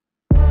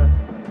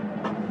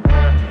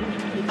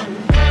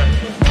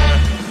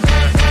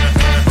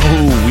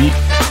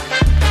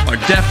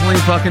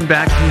definitely fucking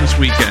back from this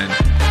weekend.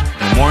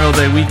 Memorial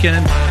Day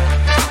weekend,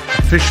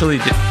 officially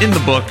in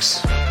the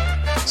books.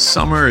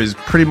 Summer is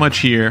pretty much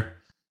here.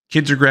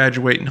 Kids are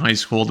graduating high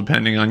school,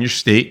 depending on your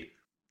state.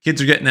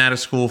 Kids are getting out of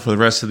school for the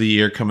rest of the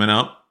year coming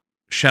up.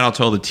 Shout out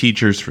to all the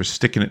teachers for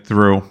sticking it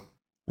through.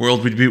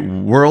 World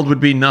would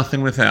be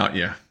nothing without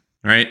you,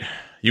 right?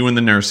 You and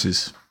the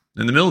nurses.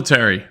 And the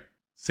military.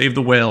 Save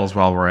the whales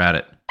while we're at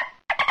it.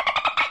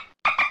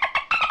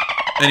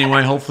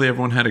 Anyway, hopefully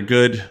everyone had a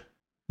good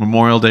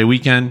Memorial Day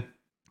weekend.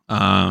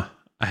 I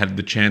had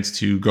the chance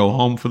to go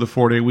home for the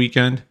 4-day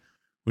weekend,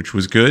 which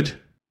was good.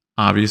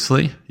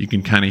 Obviously, you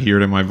can kind of hear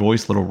it in my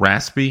voice, a little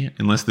raspy,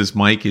 unless this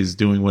mic is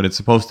doing what it's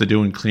supposed to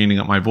do and cleaning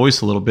up my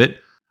voice a little bit.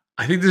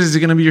 I think this is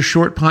going to be a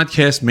short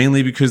podcast,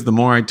 mainly because the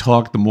more I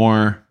talk, the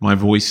more my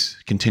voice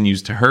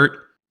continues to hurt,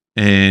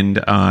 and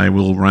I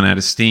will run out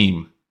of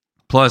steam.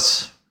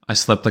 Plus, I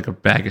slept like a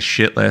bag of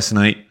shit last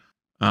night.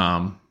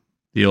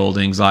 The old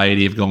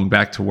anxiety of going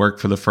back to work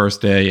for the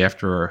first day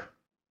after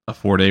a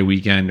 4-day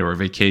weekend or a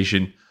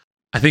vacation.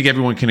 I think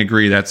everyone can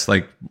agree that's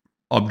like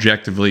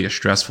objectively a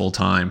stressful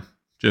time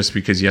just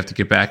because you have to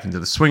get back into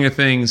the swing of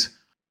things.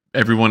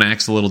 Everyone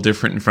acts a little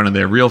different in front of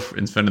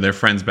their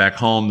friends back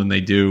home than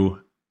they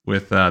do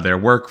with their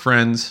work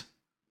friends.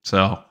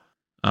 So,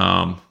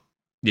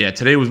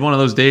 today was one of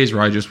those days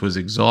where I just was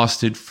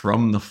exhausted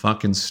from the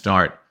fucking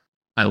start.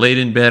 I laid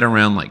in bed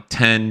around like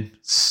 10,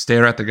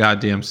 stared at the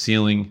goddamn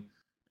ceiling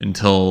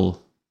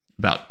until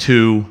about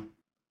 2,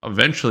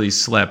 eventually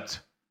slept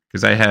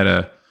because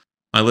I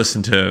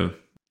listened to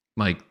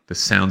like the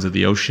sounds of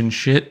the ocean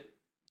shit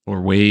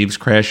or waves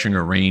crashing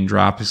or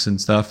raindrops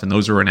and stuff. And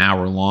those are an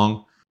hour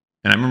long.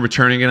 And I remember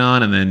turning it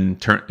on and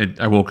then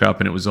I woke up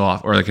and it was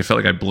off, or like I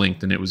felt like I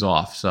blinked and it was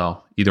off.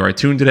 So either I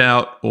tuned it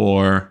out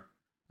or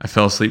I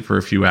fell asleep for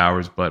a few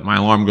hours, but my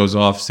alarm goes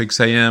off 6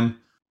 a.m.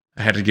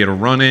 I had to get a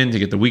run in to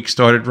get the week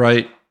started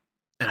right.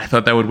 And I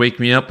thought that would wake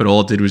me up, but all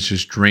it did was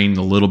just drain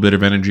the little bit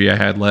of energy I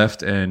had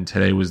left. And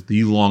today was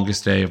the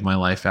longest day of my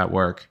life at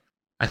work.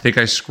 I think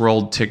I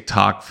scrolled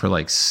TikTok for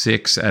like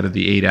 6 out of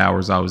the 8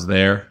 hours I was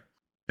there.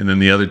 And then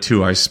the other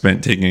 2 I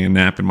spent taking a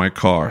nap in my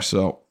car.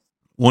 So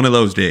one of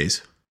those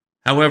days.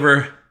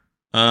 However,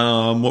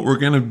 what we're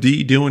going to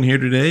be doing here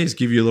today is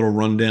give you a little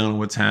rundown of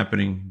what's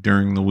happening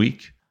during the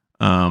week.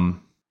 And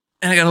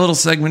I got a little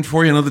segment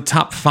for you. Another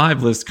top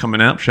 5 list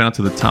coming out. Shout out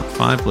to the top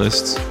 5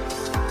 lists.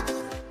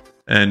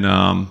 And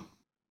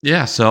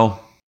so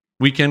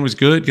weekend was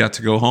good. Got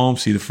to go home,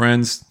 see the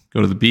friends, go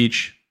to the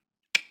beach.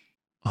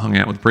 Hung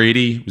out with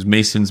Brady. It was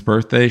Mason's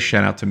birthday.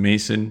 Shout out to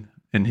Mason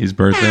and his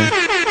birthday.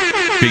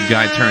 Big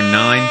guy turned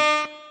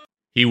 9.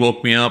 He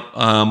woke me up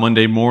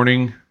Monday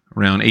morning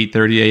around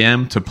 8:30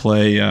 a.m. to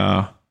play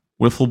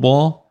wiffle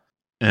ball.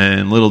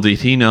 And little did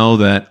he know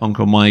that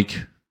Uncle Mike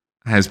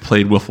has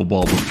played wiffle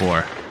ball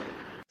before.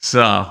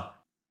 So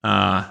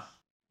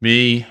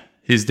me,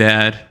 his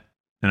dad,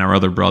 and our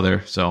other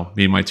brother. So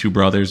me and my 2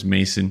 brothers,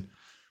 Mason,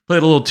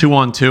 played a little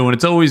 2-on-2. And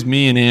it's always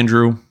me and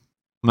Andrew.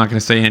 I'm not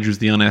going to say Andrew's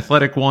the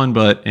unathletic one,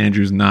 but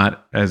Andrew's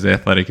not as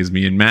athletic as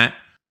me and Matt.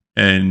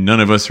 And none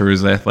of us are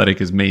as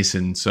athletic as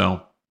Mason.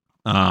 So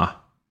me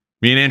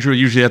and Andrew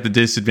usually have the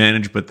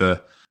disadvantage,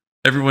 but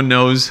everyone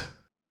knows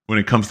when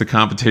it comes to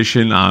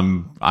competition,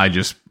 I'll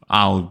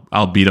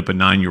beat up a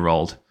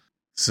 9-year-old.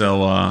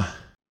 So, I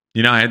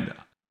had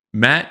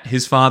Matt,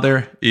 his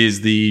father, is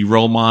the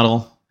role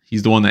model.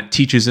 He's the one that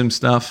teaches him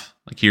stuff.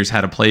 Like, here's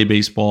how to play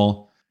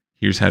baseball.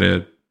 Here's how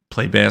to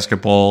play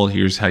basketball.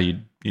 Here's how you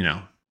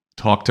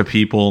talk to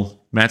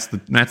people. Matt's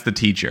the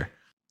teacher.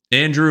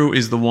 Andrew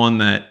is the one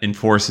that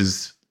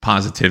enforces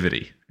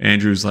positivity.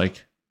 Andrew's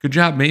like, good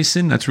job,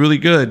 Mason. That's really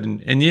good.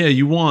 And yeah,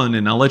 you won,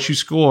 and I'll let you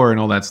score and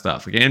all that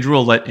stuff. Like, Andrew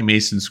will let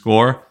Mason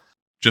score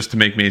just to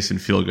make Mason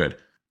feel good.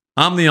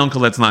 I'm the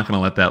uncle that's not going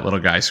to let that little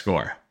guy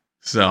score.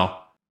 So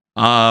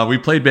we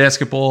played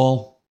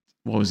basketball.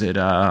 What was it?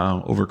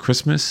 Over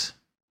Christmas.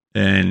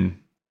 And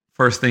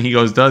first thing he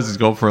does is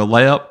go for a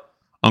layup.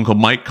 Uncle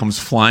Mike comes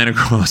flying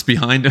across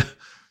behind him,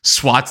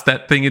 swats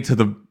that thing into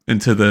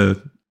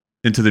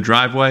the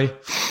driveway.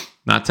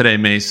 Not today,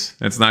 Mace.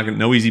 That's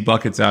no easy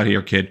buckets out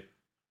here, kid.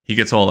 He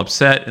gets all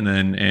upset, and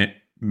then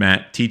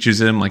Matt teaches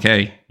him, like,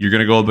 hey, you're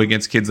going to go up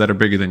against kids that are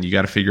bigger than you. You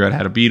got to figure out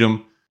how to beat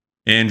them.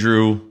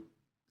 Andrew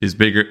is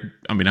bigger.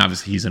 I mean,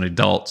 obviously, he's an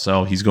adult,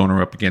 so he's going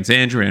up against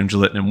Andrew. Andrew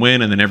letting him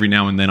win, and then every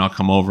now and then I'll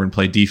come over and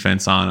play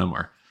defense on him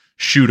or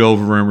shoot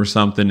over him or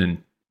something.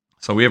 And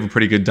so we have a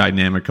pretty good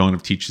dynamic going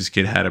to teach this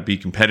kid how to be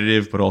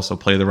competitive, but also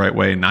play the right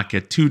way and not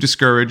get too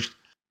discouraged.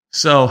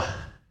 So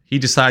he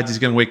decides he's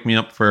going to wake me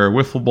up for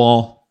wiffle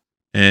ball,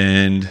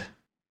 and,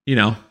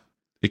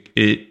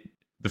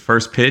 the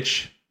first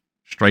pitch,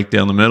 strike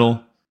down the middle.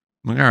 I'm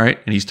like, all right.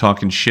 And he's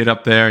talking shit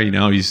up there.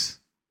 He's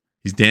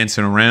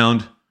dancing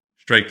around.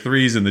 Strike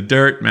 3's in the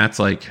dirt. Matt's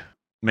like,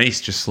 Mace,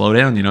 just slow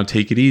down.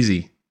 Take it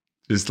easy.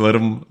 Just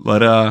don't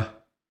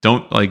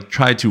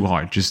try too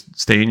hard. Just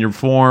stay in your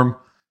form.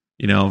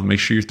 Make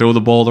sure you throw the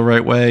ball the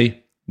right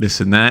way. This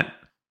and that.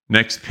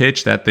 Next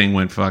pitch, that thing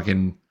went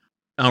fucking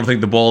I don't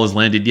think the ball has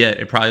landed yet.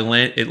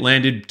 It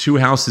landed 2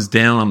 houses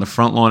down on the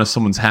front lawn of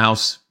someone's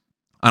house.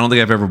 I don't think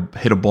I've ever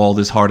hit a ball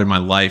this hard in my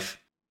life.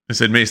 I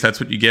said, Mace, that's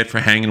what you get for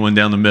hanging one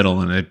down the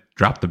middle. And I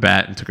dropped the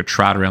bat and took a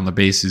trot around the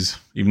bases,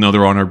 even though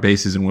they're on our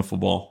bases in wiffle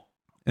ball.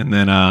 And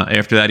then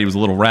after that, he was a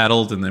little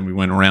rattled. And then we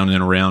went around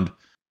and around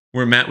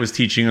where Matt was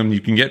teaching him.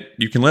 You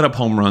can let up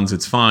home runs.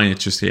 It's fine.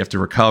 It's just you have to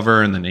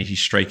recover. And then he's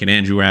striking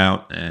Andrew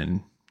out.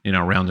 And,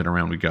 round and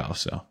around we go.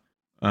 So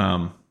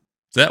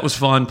that was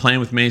fun, playing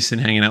with Mason,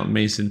 hanging out with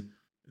Mason.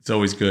 It's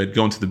always good.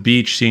 Going to the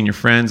beach, seeing your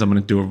friends. I'll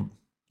do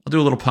a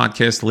little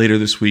podcast later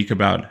this week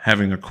about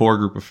having a core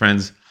group of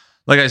friends.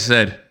 Like I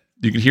said,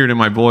 you can hear it in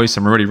my voice.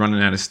 I'm already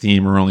running out of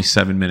steam. We're only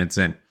 7 minutes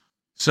in.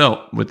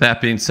 So with that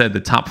being said, the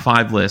top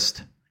 5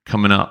 list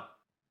coming up.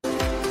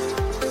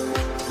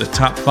 The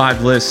top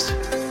 5 list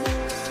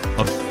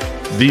of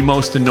the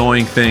most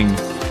annoying thing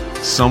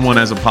someone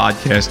as a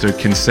podcaster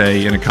can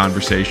say in a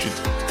conversation.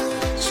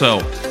 So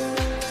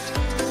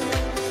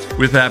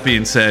with that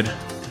being said,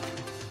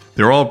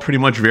 they're all pretty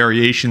much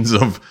variations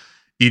of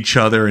each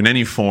other in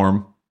any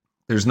form.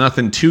 There's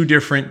nothing too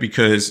different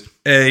because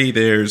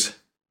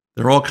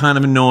they're all kind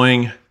of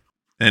annoying.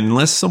 And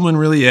unless someone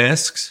really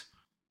asks,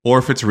 or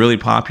if it's really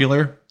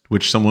popular,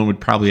 which someone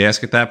would probably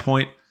ask at that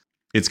point,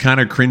 it's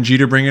kind of cringy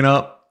to bring it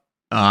up.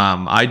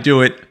 I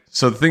do it.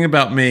 So the thing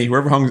about me,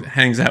 whoever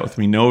hangs out with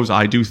me knows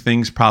I do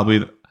things probably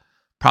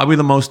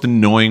the most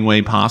annoying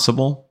way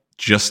possible,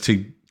 just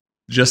to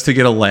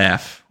get a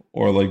laugh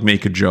or like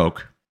make a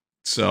joke.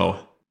 So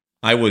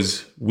I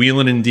was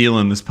wheeling and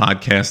dealing this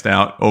podcast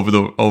out over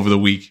the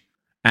week,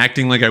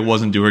 acting like I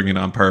wasn't doing it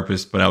on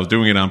purpose, but I was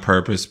doing it on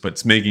purpose, but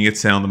it's making it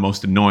sound the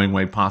most annoying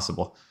way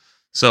possible.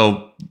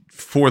 So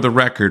for the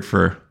record,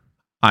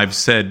 I've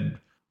said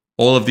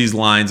all of these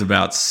lines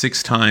about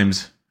 6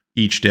 times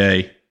each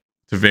day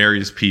to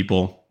various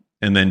people,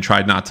 and then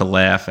tried not to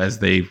laugh as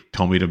they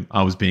told me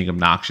I was being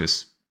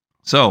obnoxious.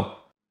 So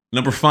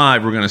number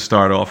 5, we're going to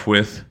start off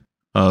with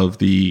of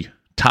the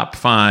top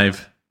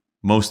 5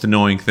 most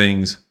annoying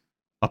things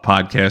a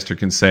podcaster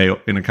can say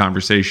in a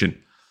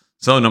conversation.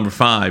 So number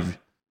 5,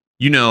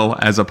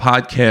 as a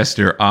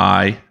podcaster,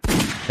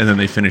 and then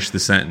they finish the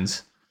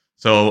sentence.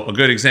 So a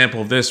good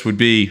example of this would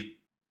be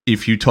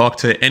if you talk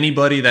to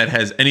anybody that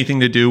has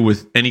anything to do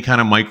with any kind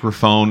of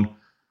microphone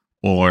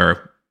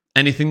or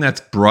anything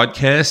that's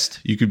broadcast,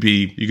 you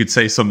could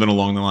say something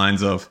along the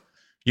lines of,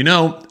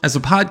 as a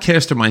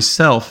podcaster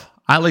myself,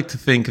 I like to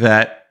think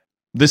that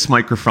this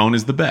microphone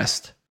is the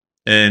best.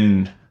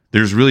 And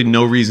there's really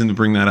no reason to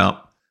bring that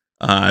up.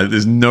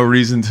 There's no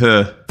reason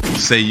to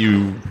say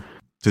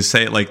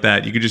it like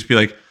that. You could just be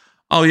like,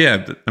 oh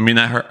yeah,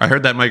 I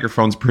heard that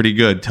microphone's pretty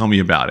good. Tell me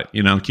about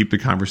it. Keep the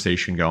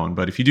conversation going.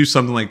 But if you do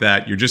something like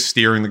that, you're just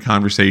steering the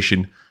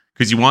conversation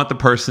because you want the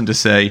person to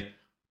say,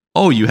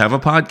 oh, you have a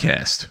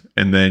podcast.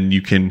 And then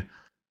you can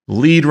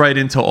lead right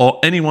into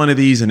any one of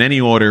these in any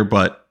order.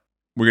 But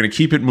we're going to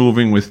keep it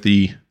moving with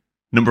the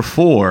number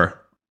 4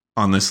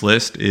 on this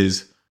list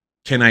is,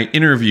 can I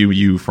interview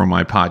you for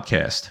my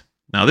podcast?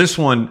 Now, this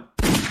one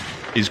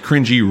is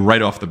cringy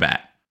right off the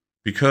bat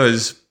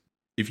because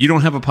if you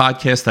don't have a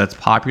podcast that's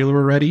popular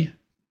already,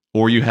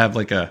 or you have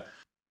like a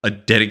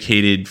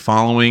dedicated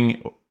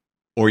following,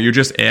 or you're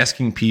just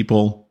asking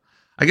people,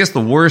 I guess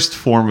the worst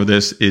form of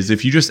this is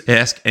if you just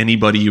ask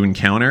anybody you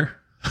encounter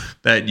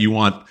that you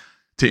want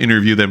to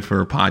interview them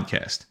for a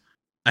podcast.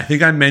 I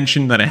think I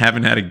mentioned that I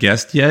haven't had a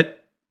guest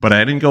yet, but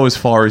I didn't go as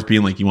far as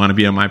being like, you want to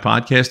be on my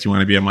podcast? You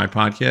want to be on my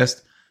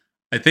podcast?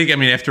 I think,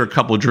 after a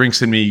couple of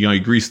drinks in me, you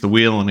grease the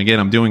wheel. And again,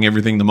 I'm doing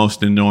everything the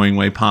most annoying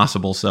way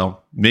possible. So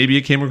maybe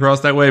it came across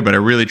that way, but I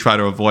really try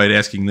to avoid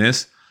asking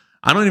this.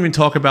 I don't even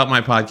talk about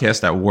my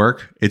podcast at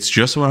work. It's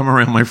just when I'm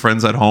around my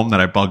friends at home that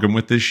I bug them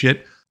with this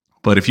shit.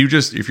 But if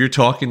you're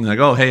talking like,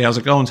 oh, hey, how's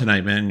it going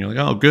tonight, man? And you're like,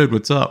 oh, good.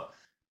 What's up?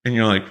 And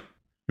you're like,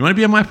 you want to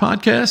be on my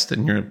podcast?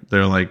 And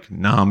they're like,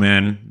 nah,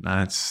 man,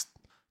 that's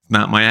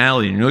not my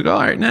alley. And you're like, all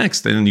right,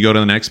 next. And then you go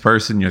to the next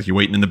person. You're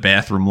waiting in the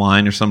bathroom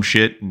line or some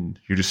shit. And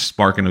you're just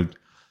sparking a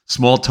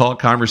small talk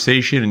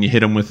conversation. And you hit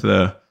them with as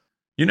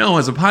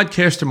a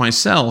podcaster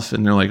myself.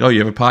 And they're like, oh, you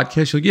have a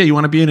podcast? You're like, yeah, you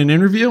want to be in an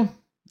interview?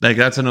 Like,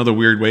 that's another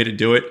weird way to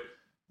do it.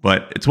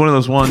 But it's one of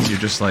those ones you're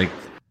just like,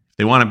 if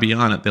they want to be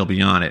on it, they'll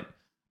be on it.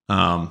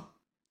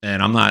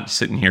 And I'm not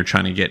sitting here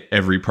trying to get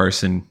every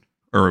person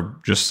or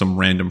just some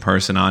random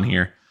person on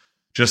here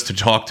just to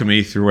talk to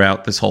me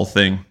throughout this whole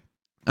thing.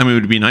 It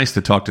would be nice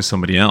to talk to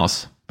somebody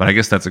else, but I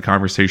guess that's a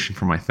conversation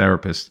for my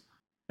therapist.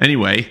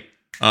 Anyway,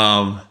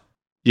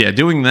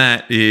 doing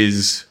that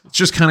it's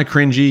just kind of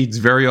cringy. It's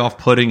very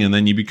off-putting, and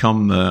then you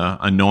become the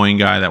annoying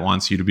guy that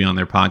wants you to be on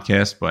their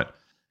podcast. But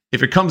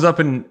if it comes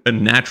up in a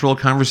natural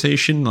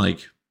conversation,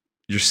 like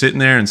you're sitting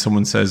there and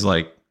someone says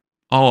like,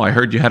 oh, I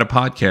heard you had a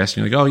podcast. And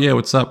you're like, oh yeah,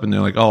 what's up? And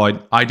they're like, oh,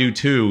 I do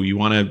too. You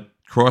want to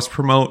cross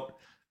promote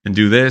and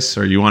do this?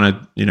 Or you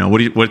want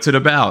to, what's it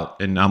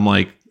about? And I'm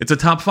like, it's a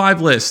top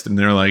 5 list. And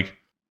they're like,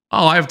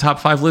 oh, I have a top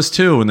 5 list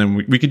too. And then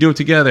we could do it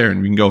together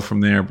and we can go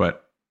from there.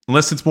 But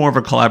unless it's more of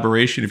a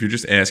collaboration, if you're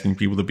just asking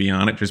people to be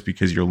on it just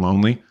because you're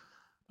lonely,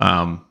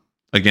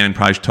 again,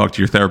 probably should talk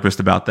to your therapist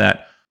about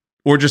that.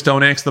 Or just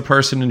don't ask the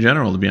person in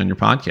general to be on your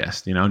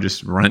podcast.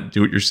 Just run it,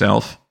 do it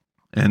yourself,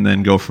 and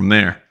then go from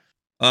there.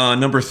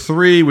 Number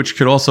 3, which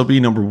could also be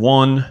number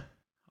 1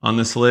 on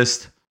this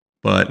list,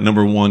 but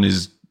number 1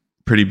 is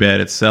pretty bad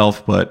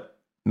itself. But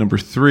number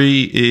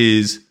 3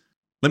 is,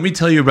 let me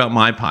tell you about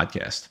my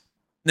podcast.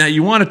 Now,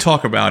 you want to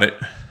talk about it,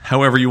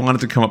 however you want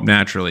it to come up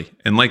naturally.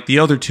 And like the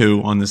other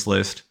 2 on this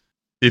list,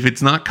 if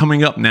it's not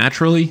coming up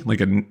naturally, like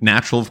a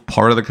natural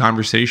part of the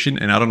conversation,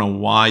 and I don't know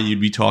why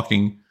you'd be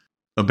talking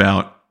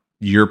about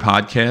your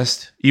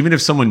podcast, even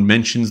if someone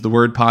mentions the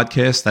word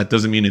podcast, that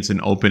doesn't mean it's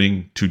an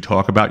opening to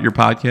talk about your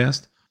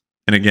podcast.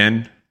 And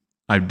again,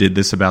 I did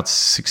this about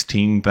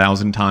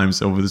 16,000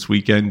 times over this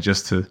weekend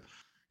just to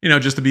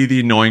be the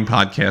annoying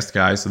podcast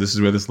guy. So this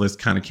is where this list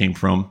kind of came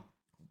from.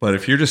 But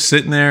if you're just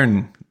sitting there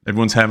and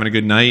everyone's having a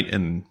good night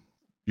and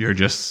you're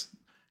just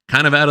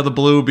kind of out of the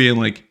blue being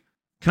like,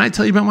 can I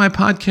tell you about my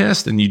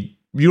podcast? And you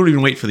don't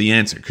even wait for the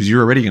answer because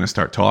you're already going to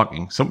start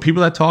talking. Some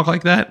people that talk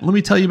like that, let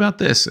me tell you about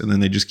this. And then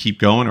they just keep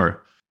going,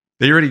 or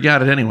they already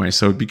got it anyway.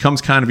 So it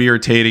becomes kind of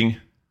irritating.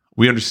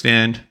 We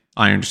understand.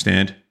 I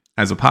understand.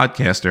 As a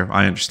podcaster,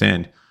 I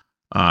understand.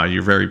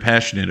 You're very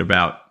passionate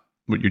about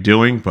what you're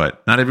doing,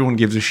 but not everyone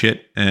gives a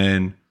shit.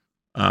 And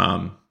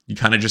you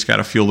kind of just got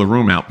to feel the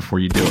room out before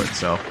you do it.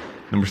 So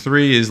number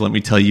 3 is, let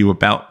me tell you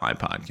about my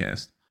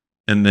podcast.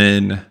 And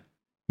then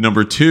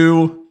number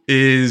 2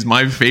 is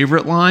my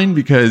favorite line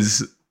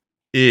because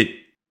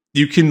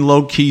you can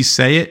low-key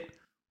say it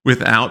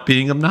without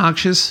being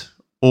obnoxious,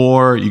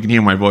 or you can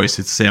hear my voice,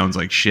 it sounds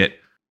like shit.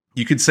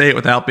 You could say it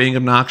without being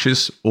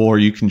obnoxious, or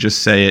you can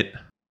just say it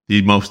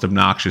the most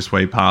obnoxious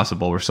way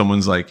possible, where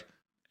someone's like,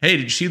 hey,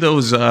 did you see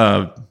those,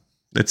 I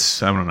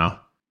don't know,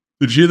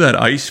 did you hear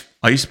that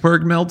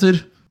iceberg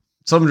melted?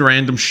 Some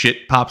random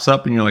shit pops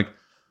up, and you're like,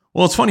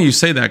 well, it's funny you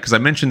say that because I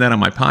mentioned that on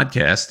my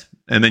podcast,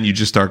 and then you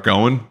just start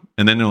going,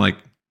 and then they're like,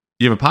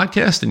 you have a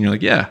podcast? And you're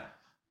like, yeah.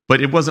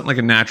 But it wasn't like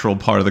a natural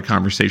part of the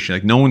conversation.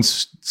 Like no one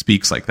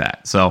speaks like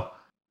that. So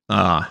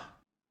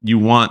you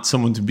want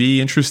someone to be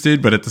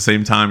interested, but at the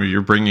same time, if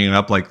you're bringing it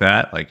up like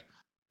that, like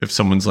if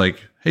someone's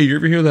like, hey, you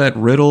ever hear that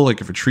riddle?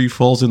 Like if a tree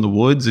falls in the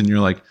woods, and you're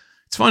like,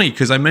 it's funny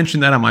because I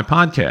mentioned that on my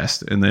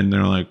podcast. And then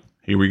they're like,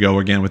 here we go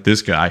again with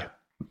this guy.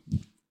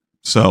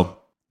 So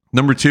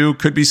number 2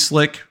 could be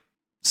slick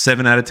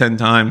 7 out of 10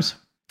 times.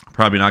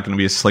 Probably not going to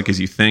be as slick as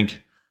you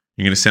think.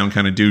 You're going to sound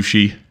kind of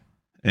douchey,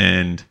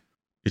 and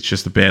it's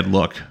just a bad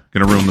look.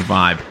 Going to ruin the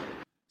vibe.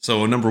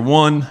 So number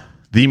 1,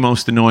 the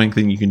most annoying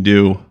thing you can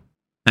do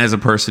as a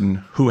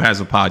person who has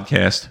a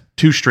podcast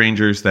to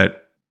strangers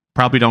that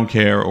probably don't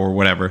care or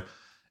whatever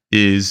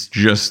is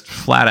just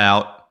flat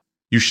out,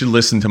 you should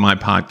listen to my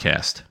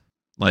podcast.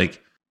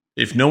 Like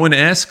if no one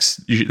asks,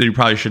 you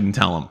probably shouldn't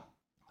tell them.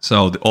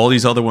 So all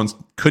these other ones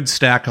could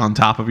stack on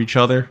top of each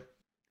other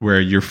where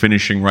you're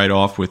finishing right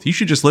off with, you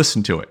should just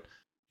listen to it.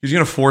 You're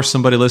going to force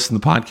somebody to listen to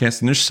the podcast.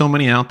 And there's so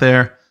many out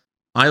there.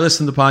 I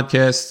listen to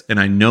podcasts, and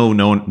I know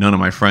none of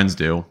my friends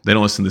do. They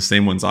don't listen to the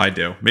same ones I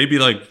do. Maybe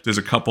like there's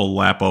a couple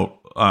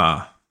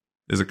rollovers.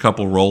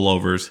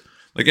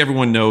 Like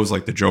everyone knows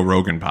like the Joe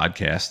Rogan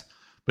podcast,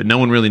 but no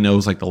one really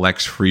knows like the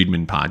Lex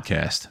Friedman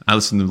podcast. I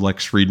listen to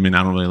Lex Friedman.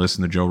 I don't really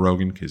listen to Joe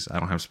Rogan because I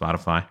don't have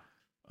Spotify.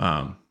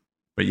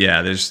 But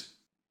yeah, there's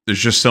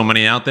just so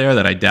many out there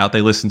that I doubt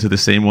they listen to the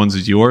same ones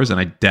as yours, and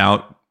I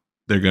doubt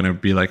they're going to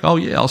be like, oh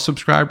yeah, I'll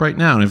subscribe right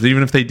now. And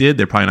even if they did,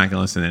 they're probably not going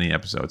to listen to any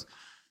episodes.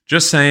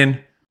 Just saying,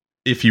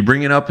 if you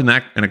bring it up in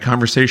a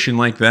conversation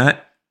like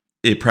that,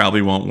 it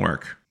probably won't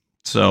work.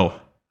 So,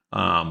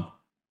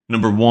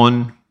 number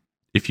 1,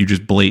 if you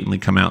just blatantly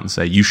come out and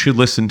say, you should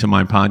listen to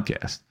my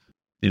podcast.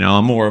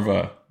 I'm more of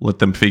a let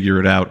them figure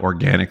it out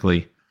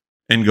organically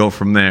and go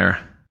from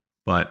there.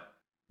 But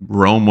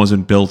Rome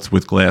wasn't built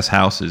with glass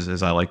houses,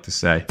 as I like to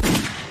say.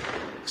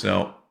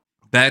 So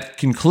that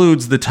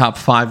concludes the top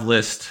 5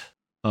 list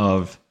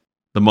of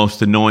the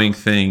most annoying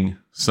thing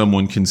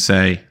someone can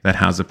say that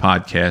has a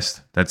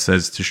podcast that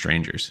says to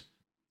strangers.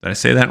 Did I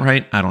say that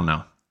right? I don't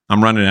know.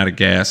 I'm running out of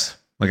gas.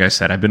 Like I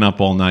said, I've been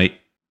up all night.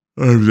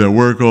 I was at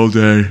work all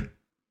day.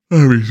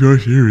 I'm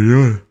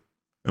exhausted.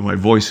 And my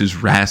voice is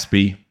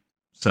raspy.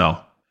 So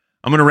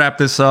I'm going to wrap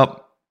this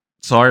up.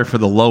 Sorry for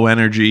the low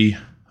energy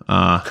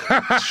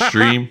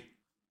stream.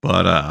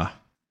 But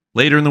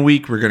later in the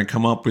week, we're going to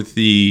come up with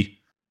we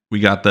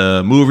got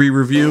the movie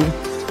review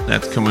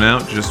that's coming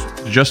out.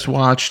 Just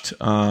watched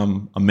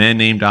A Man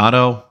Named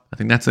Otto. I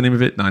think that's the name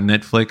of it on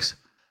Netflix.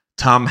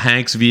 Tom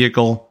Hanks'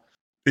 vehicle.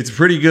 It's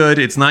pretty good.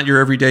 It's not your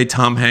everyday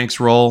Tom Hanks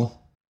role.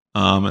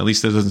 At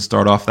least it doesn't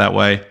start off that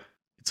way.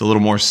 It's a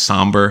little more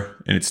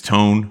somber in its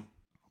tone.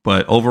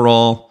 But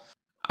overall,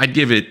 I'd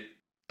give it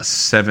a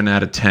 7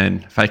 out of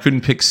 10. If I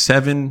couldn't pick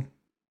 7,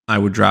 I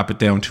would drop it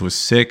down to a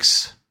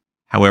 6.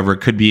 However,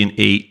 it could be an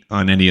 8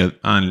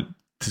 to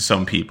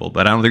some people.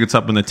 But I don't think it's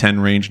up in the 10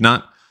 range.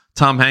 Not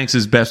Tom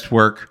Hanks' best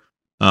work.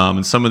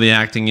 And some of the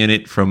acting in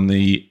it from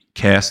the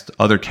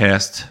other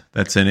cast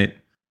that's in it,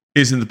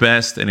 isn't the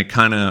best. And it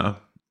kind of,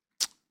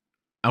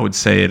 I would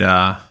say it,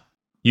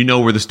 you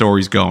know where the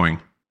story's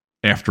going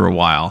after a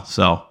while.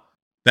 So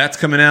that's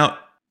coming out.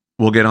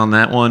 We'll get on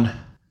that one.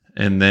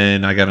 And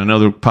then I got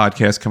another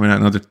podcast coming out,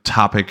 another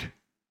topic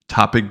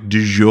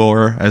du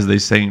jour, as they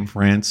say in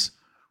France,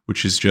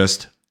 which is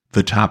just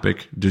the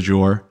topic du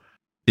jour,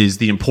 is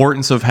the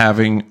importance of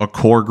having a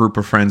core group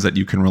of friends that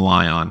you can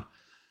rely on.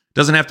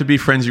 Doesn't have to be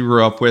friends you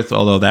grew up with,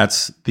 although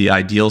that's the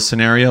ideal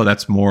scenario.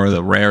 That's more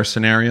the rare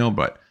scenario.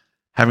 But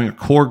having a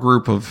core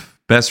group of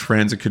best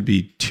friends, it could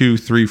be 2,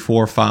 3,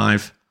 4,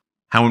 5.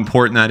 How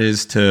important that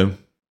is to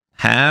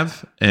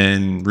have,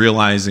 and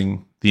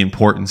realizing the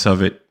importance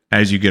of it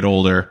as you get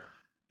older.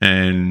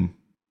 And,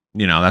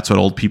 that's what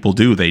old people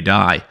do. They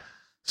die.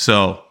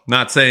 So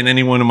not saying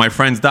any one of my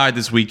friends died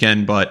this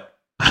weekend, but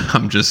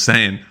I'm just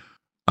saying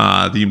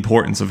the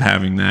importance of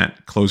having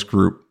that close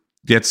group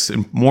gets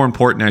more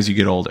important as you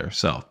get older.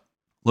 So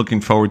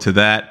looking forward to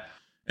that.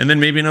 And then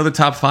maybe another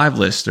top 5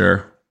 list,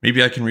 or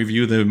maybe I can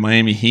review the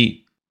Miami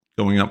Heat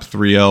going up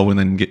 3-0 and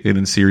then getting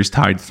in the series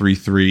tied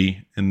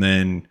 3-3 and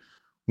then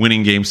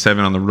winning game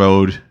 7 on the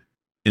road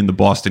in the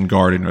Boston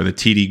Garden or the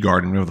TD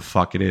Garden, whatever the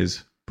fuck it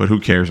is. But who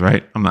cares,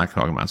 right? I'm not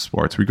talking about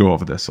sports. We go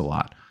over this a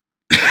lot.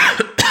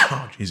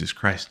 Oh, Jesus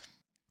Christ.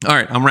 All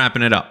right, I'm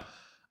wrapping it up.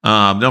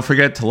 Don't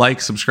forget to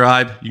like,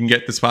 subscribe. You can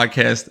get this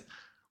podcast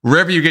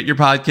wherever you get your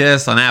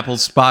podcasts, on Apple,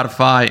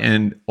 Spotify,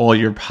 and all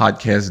your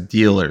podcast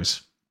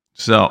dealers.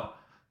 So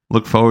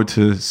look forward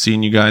to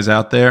seeing you guys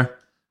out there,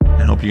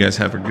 and hope you guys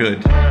have a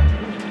good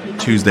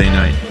Tuesday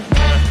night.